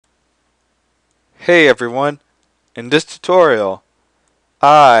Hey everyone, in this tutorial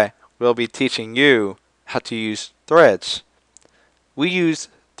I will be teaching you how to use threads. We use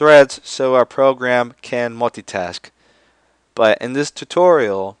threads so our program can multitask, but in this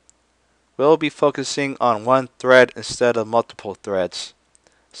tutorial we'll be focusing on one thread instead of multiple threads.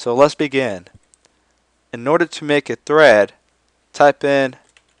 So let's begin. In order to make a thread, type in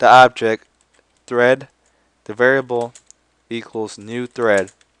the object thread, the variable equals new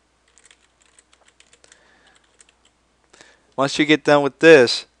thread. Once you get done with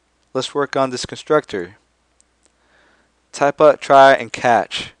this, let's work on this constructor. Type out try and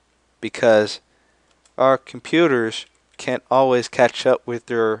catch because our computers can't always catch up with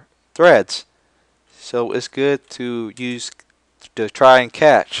their threads. So it's good to use the try and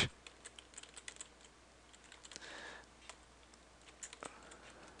catch.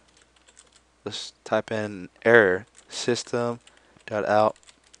 Let's type in error system.out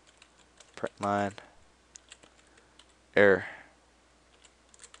println error.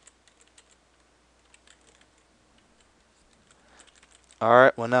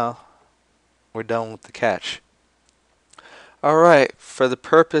 Alright, well now we're done with the catch. Alright, for the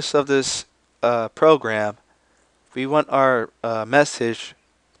purpose of this program, we want our message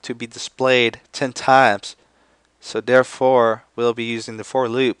to be displayed 10 times. So therefore, we'll be using the for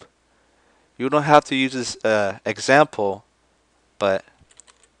loop. You don't have to use this example, but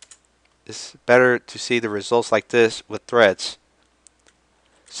it's better to see the results like this with threads.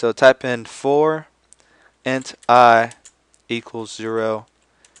 So type in for int I equals 0.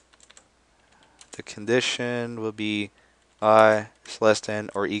 The condition will be I is less than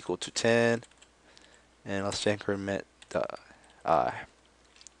or equal to 10. And let's increment the I.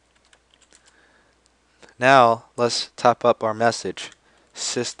 Now let's type up our message.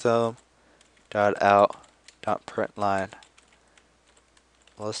 System.out.println.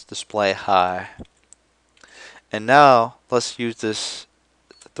 Let's display hi. And now let's use this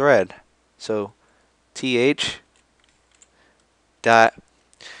thread. So th dot,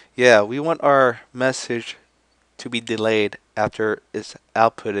 yeah, we want our message to be delayed after it's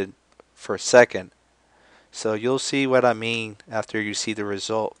outputted for a second. So you'll see what I mean after you see the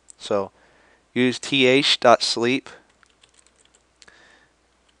result. So use th.sleep,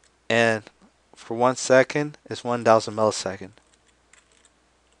 and for 1 second is 1000 milliseconds.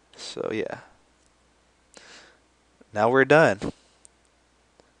 So yeah, now we're done.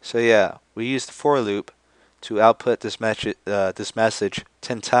 So yeah, we used the for loop to output this message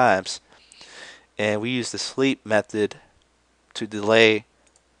 10 times, and we use the sleep method to delay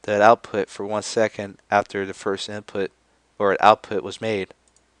that output for 1 second after the first input or output was made.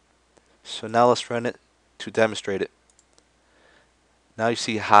 So now let's run it to demonstrate it. Now you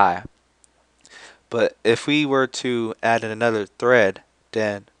see hi. But if we were to add in another thread,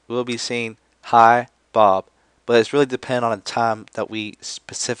 then we'll be seeing hi Bob. But it's really dependent on the time that we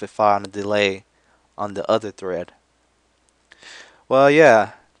specify on the delay on the other thread. Well,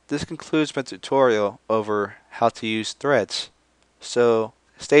 yeah, this concludes my tutorial over how to use threads. So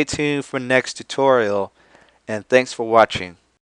stay tuned for the next tutorial, and thanks for watching.